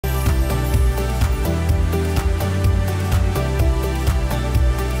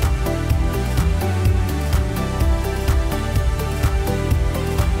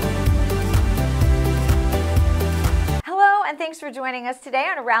for joining us today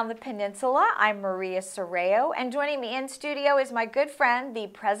on Around the Peninsula. I'm Maria Sorreo, and joining me in studio is my good friend, the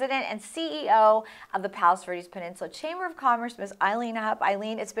President and CEO of the Palos Verdes Peninsula Chamber of Commerce, Ms. Eileen Hupp.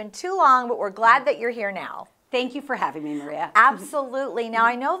 Eileen, it's been too long, but we're glad that you're here now. Thank you for having me, Maria. Absolutely. Now,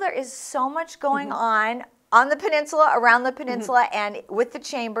 I know there is so much going on the peninsula, around the peninsula, and with the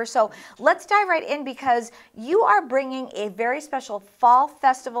chamber. So let's dive right in, because you are bringing a very special Fall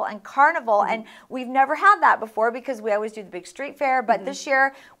Festival and Carnival, and we've never had that before because we always do the big street fair, but this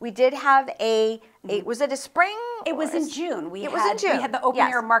year we did have was it a spring? It was in June. It was in June. We had the open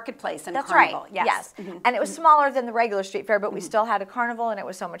air marketplace and That's carnival. Right. Yes. And it was smaller than the regular street fair, but we still had a carnival, and it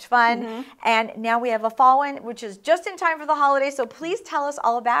was so much fun. And now we have a fall one, which is just in time for the holidays. So please tell us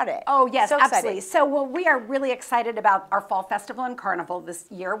all about it. Oh yes, so absolutely. So we are really excited about our Fall Festival and Carnival this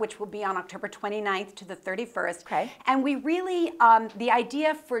year, which will be on October 29th to the 31st. Okay. And we really, the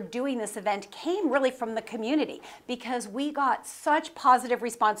idea for doing this event came really from the community, because we got such positive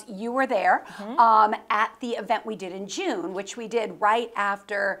response. You were there at the event we did in June, which we did right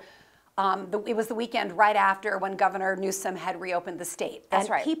after, it was the weekend right after when Governor Newsom had reopened the state. That's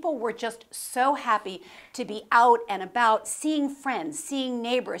right. People were just so happy to be out and about, seeing friends, seeing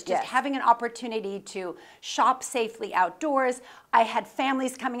neighbors, just having an opportunity to shop safely outdoors. I had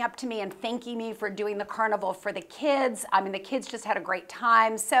families coming up to me and thanking me for doing the carnival for the kids. I mean, the kids just had a great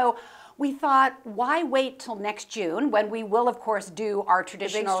time. So we thought, why wait till next June, when we will, of course, do our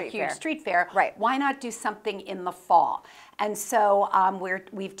traditional huge street fair? Right. Why not do something in the fall? And so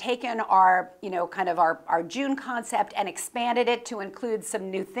we've taken our, kind of our June concept and expanded it to include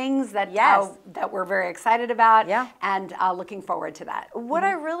some new things that that we're very excited about. And looking forward to that. What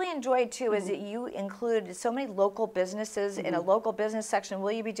I really enjoyed too is that you included so many local businesses in a local business section.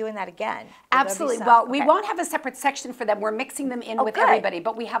 Will you be doing that again? Absolutely. Well, we won't have a separate section for them. We're mixing them in with everybody,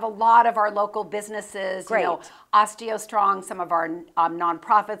 but we have a lot of our local businesses. Great. Osteo Strong, some of our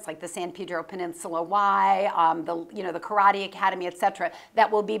nonprofits like the San Pedro Peninsula Y, the Karate Academy, etc. That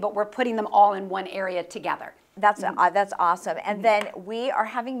will be, but we're putting them all in one area together. That's awesome. And then we are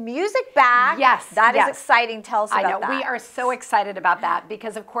having music back. Yes. That is exciting. Tell us about that. We are so excited about that,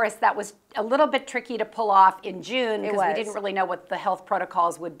 because of course that was a little bit tricky to pull off in June, because we didn't really know what the health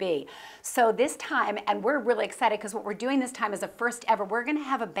protocols would be. So this time, and we're really excited because what we're doing this time is a first ever, we're going to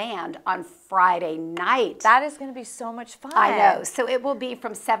have a band on Friday night. That is going to be so much fun. I know. So it will be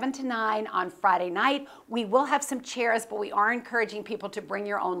from 7 to 9 on Friday night. We will have some chairs, but we are encouraging people to bring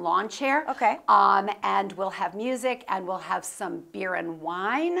your own lawn chair. Okay. And we'll have music, and we'll have some beer and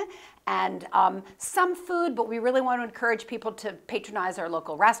wine, and some food, but we really want to encourage people to patronize our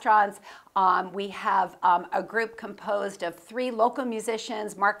local restaurants. We have a group composed of 3 local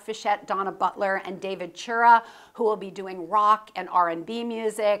musicians, Mark Fischette, Donna Butler, and David Chura, who will be doing rock and R&B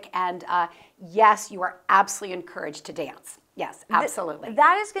music. And yes, you are absolutely encouraged to dance. Yes, absolutely.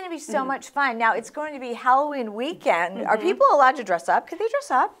 That is going to be so much fun. Now, it's going to be Halloween weekend. Are people allowed to dress up? Could they dress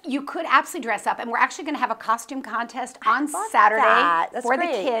up? You could absolutely dress up. And we're actually going to have a costume contest on Saturday for the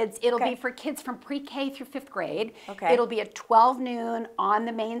kids. It'll be for kids from pre-K through 5th grade. Okay. It'll be at 12 noon on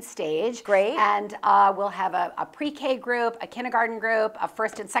the main stage. Great. And we'll have a pre-K group, a kindergarten group, a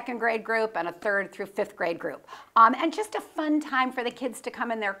 1st and 2nd grade group, and a 3rd through 5th grade group. And just a fun time for the kids to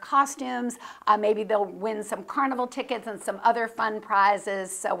come in their costumes. Maybe they'll win some carnival tickets and some other fun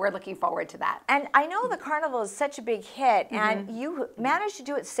prizes, so we're looking forward to that. And I know the carnival is such a big hit, and you managed to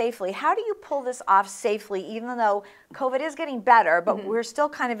do it safely. How do you pull this off safely, even though COVID is getting better, but we're still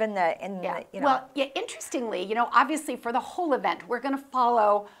kind of in the Well, interestingly, obviously for the whole event, we're going to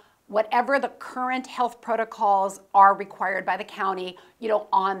follow whatever the current health protocols are required by the county,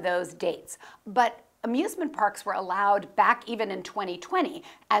 on those dates. But amusement parks were allowed back even in 2020,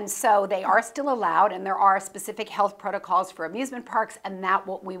 and so they are still allowed, and there are specific health protocols for amusement parks, and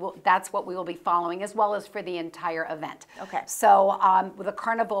that's what we will be following, as well as for the entire event. Okay. So the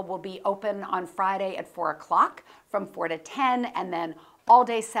carnival will be open on Friday at 4 o'clock from 4 to 10, and then all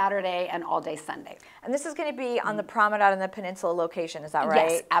day Saturday and all day Sunday. And this is going to be on the Promenade in the Peninsula location, is that right?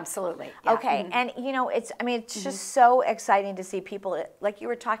 Yes, absolutely. Yeah. Okay, and it's just so exciting to see people, like you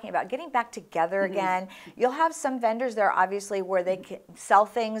were talking about, getting back together again. You'll have some vendors there, obviously, where they can sell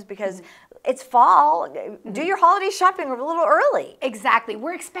things because it's fall. Do your holiday shopping a little early. Exactly.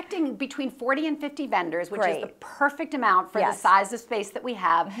 We're expecting between 40 and 50 vendors, which is the perfect amount for the size of space that we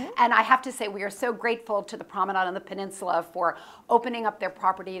have. And I have to say, we are so grateful to the Promenade on the Peninsula for opening up their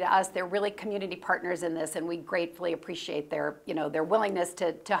property to us. They're really community partners in this, and we gratefully appreciate their willingness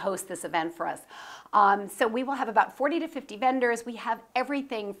to host this event for us. So we will have about 40 to 50 vendors. We have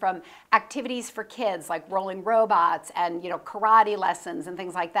everything from activities for kids like rolling robots and karate lessons and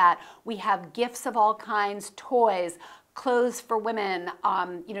things like that. We have gifts of all kinds, toys, clothes for women,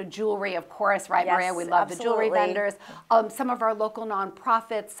 you know, jewelry, of course, right, Yes, Maria? We love the jewelry absolutely. vendors. Some of our local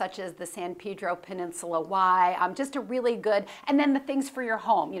nonprofits, such as the San Pedro Peninsula Y, just a really good, and then the things for your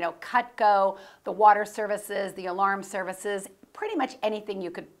home, you know, Cutco, the water services, the alarm services, pretty much anything you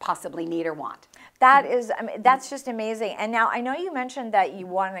could possibly need or want. That is, I mean, that's just amazing. And now I know you mentioned that you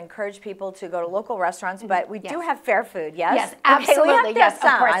want to encourage people to go to local restaurants, but we do have fair food, yes? Yes, Okay, absolutely. we have to Yes, have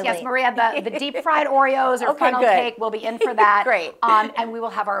some, of course. Eileen. Yes, Maria, the deep fried Oreos or Okay, funnel good. cake will be in for that. Great. And we will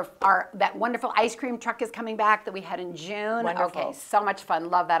have our that wonderful ice cream truck is coming back that we had in June. Wonderful. Okay, so much fun.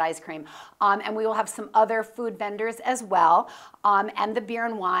 Love that ice cream. And we will have some other food vendors as well, and the beer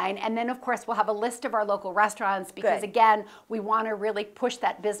and wine. And then, of course, we'll have a list of our local restaurants because, Good. again, we want to really push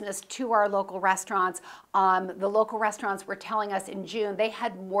that business to our local restaurants. The local restaurants were telling us in June they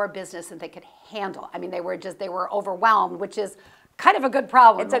had more business than they could handle. I mean, they were overwhelmed, which is kind of a good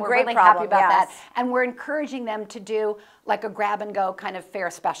problem. It's a we're great really problem, happy about yes. that. And we're encouraging them to do like a grab and go kind of fare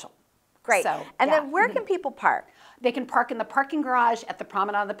special. Great. So, And yeah. then where can people park? They can park in the parking garage at the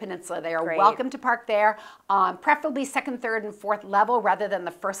Promenade on the Peninsula. They are Great. welcome to park there, preferably second, third, and fourth level rather than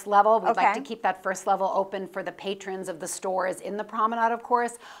the first level. We'd like Okay. to keep that first level open for the patrons of the stores in the Promenade, of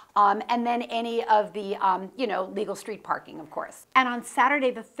course, and then any of the, you know, legal street parking, of course. And on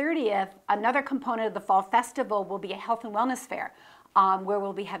Saturday the 30th, another component of the Fall Festival will be a health and wellness fair. Where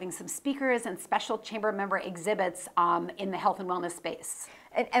we'll be having some speakers and special chamber member exhibits in the health and wellness space.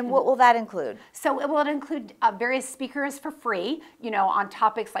 And what will that include? So it will include various speakers for free, you know, on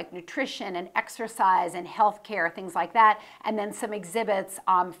topics like nutrition and exercise and healthcare, things like that, and then some exhibits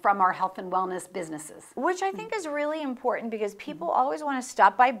from our health and wellness businesses. Which I think is really important because people always want to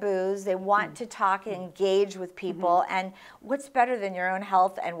stop by booths. They want to talk and engage with people. And what's better than your own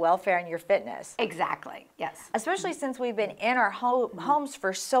health and welfare and your fitness? Exactly, yes. Especially since we've been in our homes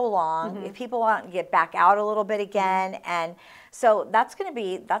for so long. If people want to get back out a little bit again, and so that's going to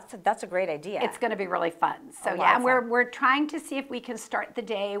be, that's a great idea. It's going to be really fun. So yeah, and we're trying to see if we can start the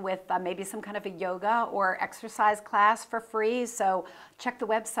day with maybe some kind of a yoga or exercise class for free. So check the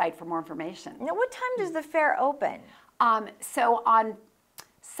website for more information. Now, what time does the fair open? So on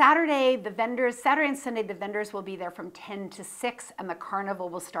Saturday and Sunday, the vendors will be there from 10 to 6, and the carnival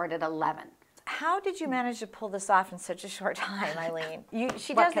will start at 11. How did you manage to pull this off in such a short time, Eileen?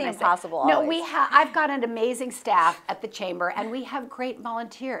 She What does can the I say? impossible No, always. I've got an amazing staff at the chamber, and we have great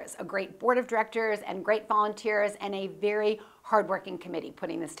volunteers, a great board of directors and great volunteers, and a very hardworking committee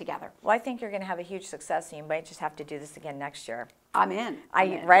putting this together. Well, I think you're going to have a huge success, and you might just have to do this again next year. I'm in.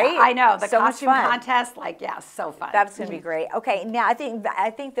 Right? Yeah, I know. The So much costume fun. contest, like, yeah, so fun. That's going to be great. Okay, now I think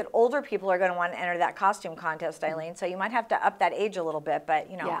that older people are going to want to enter that costume contest, Eileen. So you might have to up that age a little bit,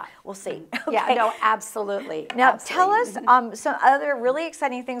 but you know, Yeah. we'll see. Yeah, Okay. no, absolutely. Now absolutely. tell us some other really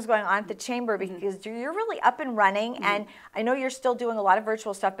exciting things going on at the chamber because you're really up and running, and I know you're still doing a lot of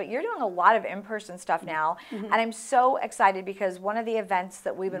virtual stuff, but you're doing a lot of in-person stuff now, and I'm so excited because one of the events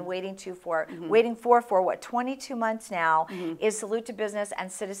that we've been waiting for what 22 months now is Salute to Business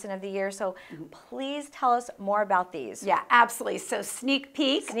and Citizen of the Year. So please tell us more about these. Yeah, absolutely. So sneak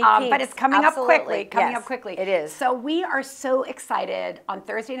peek, Sneak but peeks, it's coming absolutely. up quickly. Coming Yes, up quickly. it is. So we are so excited. On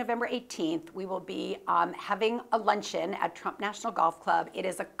Thursday, November 18th, we will be having a luncheon at Trump National Golf Club. It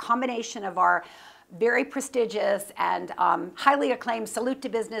is a combination of our very prestigious and highly acclaimed Salute to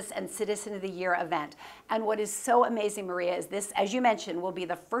Business and Citizen of the Year event. And what is so amazing, Maria, is this, as you mentioned, will be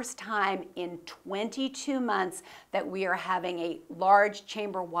the first time in 22 months that we are having a large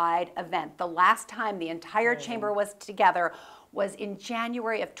chamber-wide event. The last time the entire chamber was together was in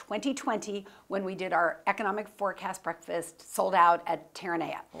January of 2020 when we did our economic forecast breakfast, sold out at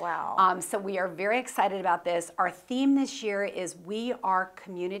Terranea. Wow. So we are very excited about this. Our theme this year is We Are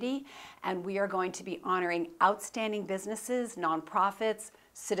Community, and we are going to be honoring outstanding businesses, nonprofits,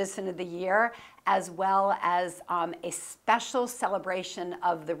 Citizen of the Year, as well as a special celebration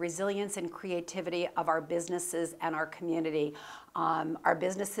of the resilience and creativity of our businesses and our community. Our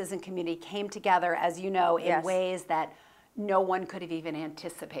businesses and community came together, as you know, in ways that no one could have even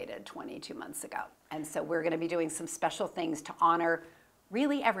anticipated 22 months ago. And so we're going to be doing some special things to honor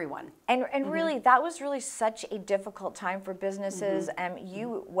really everyone. And really, that was really such a difficult time for businesses.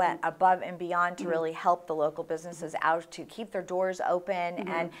 You went above and beyond to really help the local businesses out to keep their doors open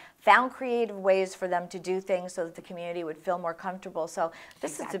and found creative ways for them to do things so that the community would feel more comfortable. So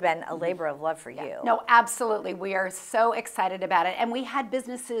this has been a labor of love for you. No, absolutely. We are so excited about it. And we had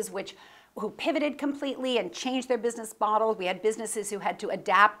businesses which who pivoted completely and changed their business models. We had businesses who had to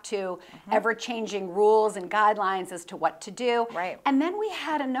adapt to ever-changing rules and guidelines as to what to do. Right. And then we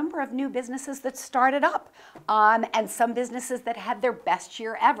had a number of new businesses that started up, and some businesses that had their best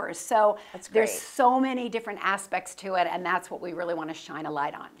year ever. So there's so many different aspects to it, and that's what we really want to shine a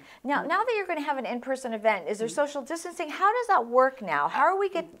light on. Now that you're going to have an in-person event, is there social distancing? How does that work now? How are we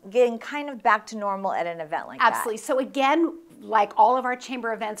getting kind of back to normal at an event like that? Absolutely. So again, like all of our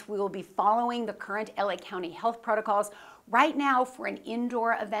chamber events, we will be following the current LA County health protocols. Right now, for an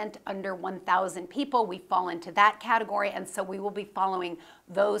indoor event under 1,000 people, we fall into that category, and so we will be following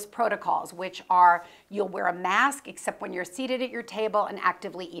those protocols, which are you'll wear a mask except when you're seated at your table and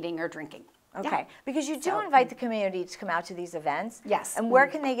actively eating or drinking. Okay, because you do invite the community to come out to these events. Yes. And where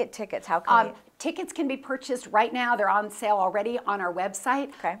can they get tickets? How can tickets can be purchased right now. They're on sale already on our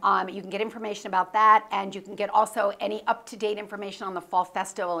website. Okay. You can get information about that, and you can get also any up-to-date information on the Fall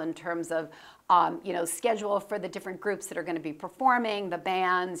Festival in terms of schedule for the different groups that are going to be performing, the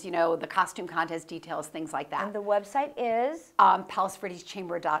bands, the costume contest details, things like that. And the website is?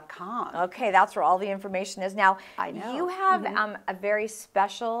 PalosVerdesChamber.com. Okay, that's where all the information is. Now, I know. you have a very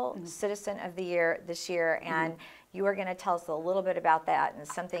special Citizen of the Year this year, and you are going to tell us a little bit about that, and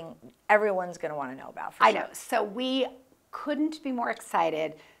something everyone's going to want to know about. For I sure. know. So we couldn't be more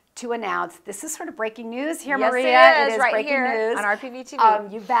excited to announce, this is sort of breaking news here, Maria. Yes, it is right breaking here news on RPV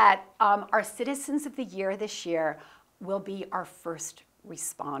TV. You bet. Our Citizens of the Year this year will be our first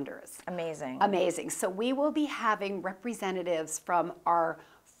responders. Amazing. Amazing. So we will be having representatives from our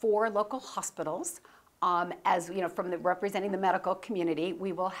 4 local hospitals, representing the medical community.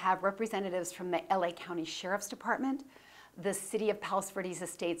 We will have representatives from the LA County Sheriff's Department, the City of Palos Verdes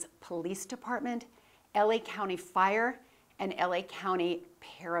Estates Police Department, LA County Fire, and LA County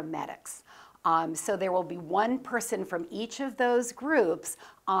paramedics. So there will be one person from each of those groups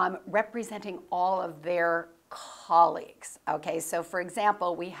representing all of their colleagues. Okay, so for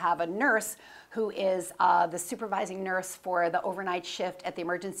example, we have a nurse who is the supervising nurse for the overnight shift at the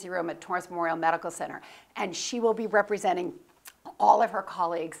emergency room at Torrance Memorial Medical Center. And she will be representing all of her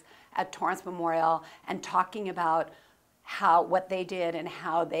colleagues at Torrance Memorial and talking about what they did and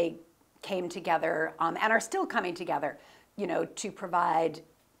how they came together and are still coming together, to provide,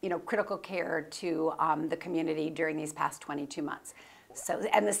 critical care to the community during these past 22 months. So,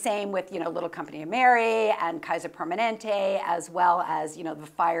 and the same with, Little Company of Mary and Kaiser Permanente, as well as, the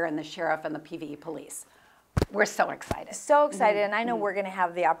fire and the sheriff and the PVE police. We're so excited. So excited, and I know we're going to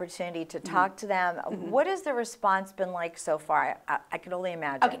have the opportunity to talk to them. What has the response been like so far? I can only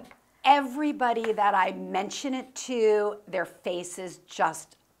imagine. Okay. Everybody that I mention it to, their faces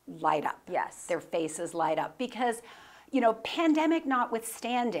just light up. Yes. Their faces light up because, pandemic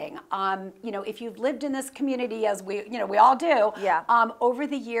notwithstanding, if you've lived in this community, as we all do, over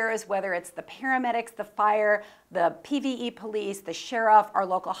the years, whether it's the paramedics, the fire, the PVE police, the sheriff, our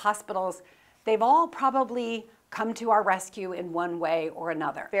local hospitals, they've all probably come to our rescue in one way or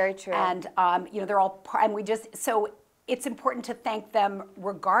another. Very true. And, they're all, so it's important to thank them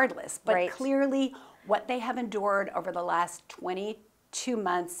regardless, but clearly what they have endured over the last 22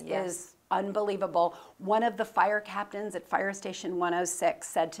 months is unbelievable. One of the fire captains at Fire Station 106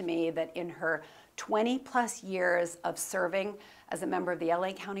 said to me that in her 20 plus years of serving as a member of the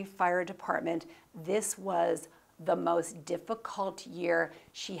LA County Fire Department, this was the most difficult year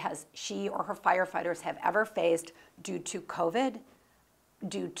she or her firefighters have ever faced due to COVID,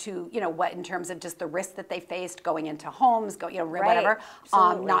 due to, what in terms of just the risk that they faced going into homes, whatever,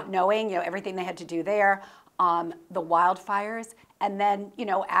 not knowing, everything they had to do there, the wildfires, and then,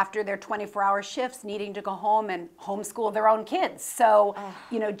 after their 24-hour shifts, needing to go home and homeschool their own kids. So,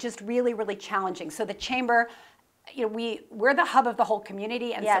 just really, really challenging. So the chamber, we're the hub of the whole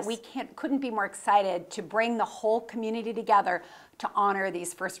community, and so we couldn't be more excited to bring the whole community together to honor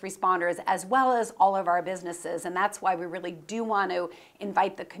these first responders, as well as all of our businesses. And that's why we really do want to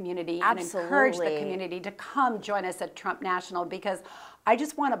invite the community and encourage the community to come join us at Trump National, because I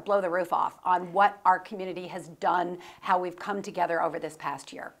just want to blow the roof off on what our community has done, how we've come together over this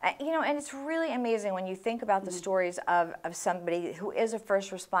past year. And it's really amazing when you think about the stories of somebody who is a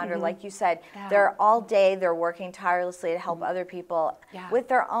first responder. Like you said, they're all day, they're working tirelessly to help other people with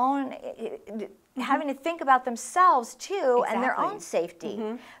their own, having to think about themselves too and their own safety.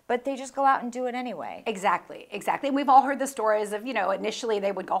 But they just go out and do it anyway. Exactly. And we've all heard the stories of, initially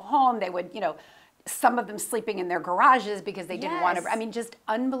they would go home, they would, some of them sleeping in their garages because they didn't want to. Just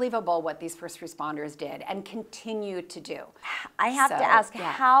unbelievable what these first responders did and continue to do. I have to ask,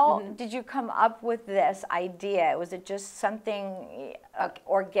 how did you come up with this idea? Was it just something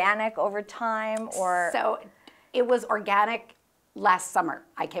organic over time, or? So it was organic last summer,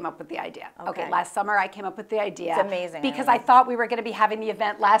 I came up with the idea. Okay, last summer I came up with the idea. It's amazing. Because I thought we were going to be having the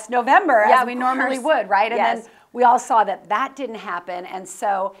event last November, as we normally would, right? And then we all saw that that didn't happen, and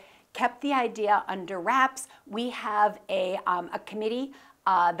so kept the idea under wraps. We have a committee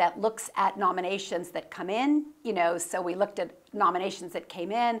that looks at nominations that come in, so we looked at nominations that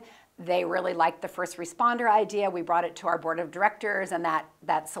came in. They really liked the first responder idea. We brought it to our board of directors, and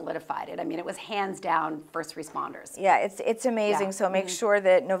that solidified it. I mean, it was hands down first responders. Yeah, it's amazing. So make sure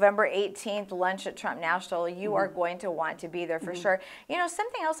that November 18th, lunch at Trump National, you are going to want to be there for sure.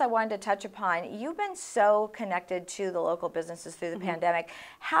 Something else I wanted to touch upon, you've been so connected to the local businesses through the pandemic.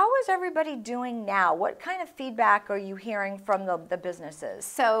 How is everybody doing now? What kind of feedback are you hearing from the businesses?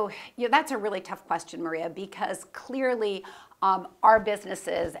 So that's a really tough question, Maria, because clearly our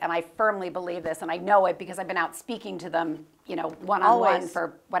businesses, and I firmly believe this, and I know it because I've been out speaking to them, one-on-one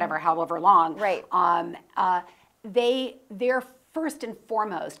for however long. Right. They're first and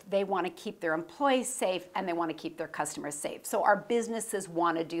foremost, they want to keep their employees safe and they want to keep their customers safe. So our businesses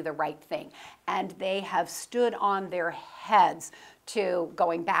want to do the right thing, and they have stood on their heads to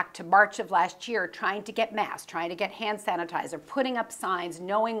going back to March of last year, trying to get masks, trying to get hand sanitizer, putting up signs,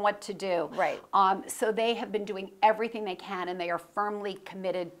 knowing what to do. Right. So they have been doing everything they can, and they are firmly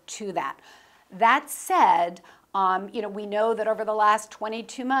committed to that. That said, we know that over the last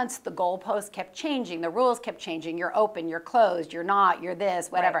 22 months, the goalposts kept changing, the rules kept changing. You're open, you're closed, you're not, you're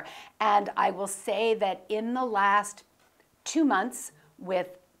this, whatever. Right. And I will say that in the last 2 months,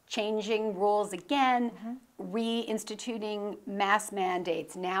 with changing rules again, reinstituting mask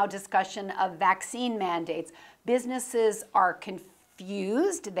mandates, now discussion of vaccine mandates, businesses are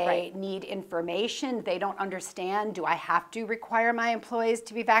confused. They need information. They don't understand, do I have to require my employees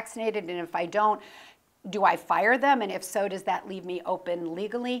to be vaccinated? And if I don't, do I fire them? And if so, does that leave me open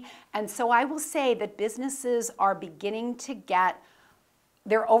legally? And so I will say that businesses are beginning to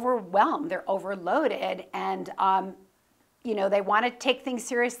they're overwhelmed, they're overloaded, and they want to take things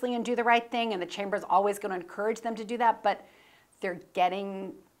seriously and do the right thing, and the chamber's always going to encourage them to do that, but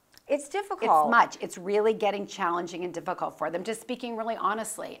it's difficult. It's really getting challenging and difficult for them, just speaking really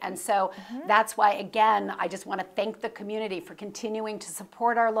honestly. And so that's why, again, I just want to thank the community for continuing to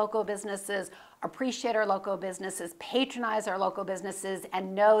support our local businesses, appreciate our local businesses, patronize our local businesses,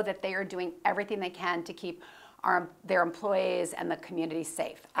 and know that they are doing everything they can to keep their employees and the community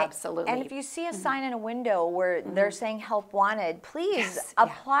safe. Absolutely. And if you see a sign in a window where they're saying help wanted, please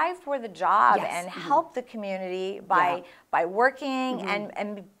apply for the job and help the community by working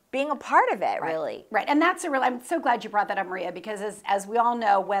and being a part of it, really. Right, and I'm so glad you brought that up, Maria, because as we all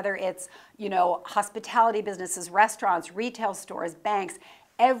know, whether it's, hospitality businesses, restaurants, retail stores, banks,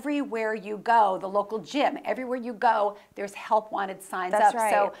 everywhere you go, the local gym, everywhere you go, there's help wanted signs up.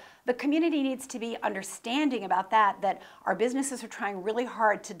 Right. So the community needs to be understanding about that our businesses are trying really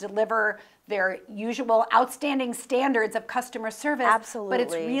hard to deliver their usual outstanding standards of customer service. Absolutely. But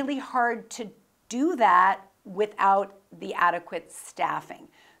it's really hard to do that without the adequate staffing.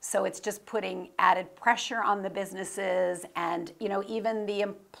 So it's just putting added pressure on the businesses, and even the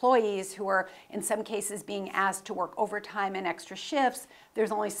employees who are in some cases being asked to work overtime and extra shifts.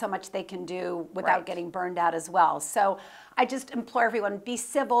 There's only so much they can do without getting burned out as well. So I just implore everyone, be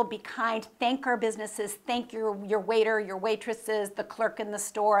civil, be kind, thank our businesses, thank your waiter, your waitresses, the clerk in the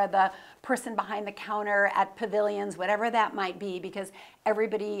store, the person behind the counter at pavilions, whatever that might be, because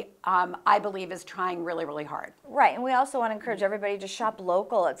everybody, I believe, is trying really, really hard. Right, and we also want to encourage everybody to shop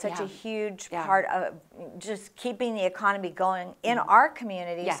local. It's such a huge part of just keeping the economy going in our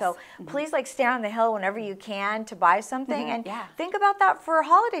community. Yes. So please stand on the hill whenever you can to buy something, and think about that for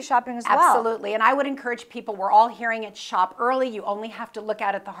holiday shopping as well. Absolutely, and I would encourage people, we're all hearing it, shop early. You only have to look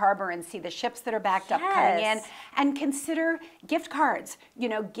out at the harbor and see the ships that are backed up coming in, and consider gift cards,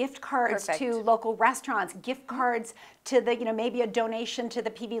 gift cards to local restaurants, gift cards to the, maybe a donation to the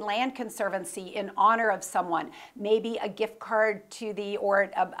PV Land Conservancy in honor of someone, maybe a gift card to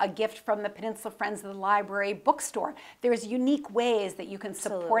or a gift from the Peninsula Friends of the Library bookstore. There's unique ways that you can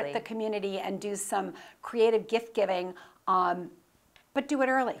support the community and do some creative gift giving. But do it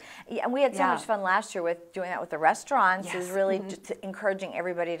early. Yeah, and we had so much fun last year with doing that with the restaurants, is really just encouraging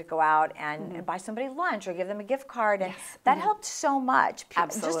everybody to go out and buy somebody lunch or give them a gift card. And that helped so much.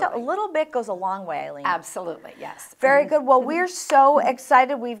 Absolutely. Just a little bit goes a long way, Eileen. Absolutely, yes. Very good. Well, we're so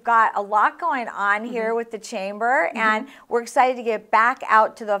excited. We've got a lot going on here with the Chamber, and we're excited to get back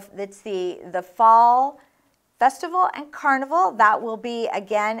out to the Fall Festival and Carnival. That will be,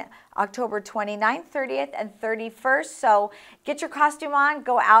 again, October 29th, 30th, and 31st. So get your costume on,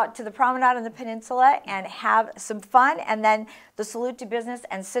 go out to the promenade on the peninsula and have some fun. And then the Salute to Business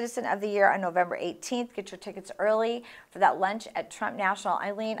and Citizen of the Year on November 18th. Get your tickets early for that lunch at Trump National.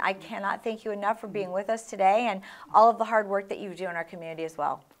 Eileen, I cannot thank you enough for being with us today and all of the hard work that you do in our community as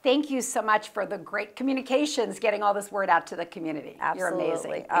well. Thank you so much for the great communications, getting all this word out to the community. Absolutely. You're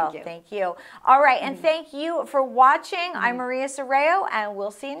amazing. Thank you. Thank you. All right, and thank you for watching. I'm Maria Sorreo, and we'll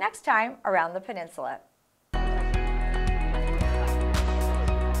see you next time around the peninsula.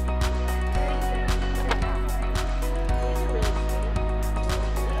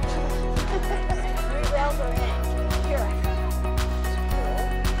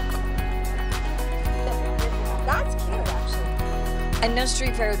 That's cute, actually. And no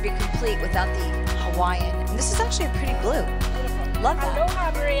street fair would be complete without the Hawaiian. And this is actually a pretty blue. Love that.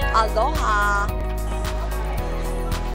 Aloha, Maria. Aloha.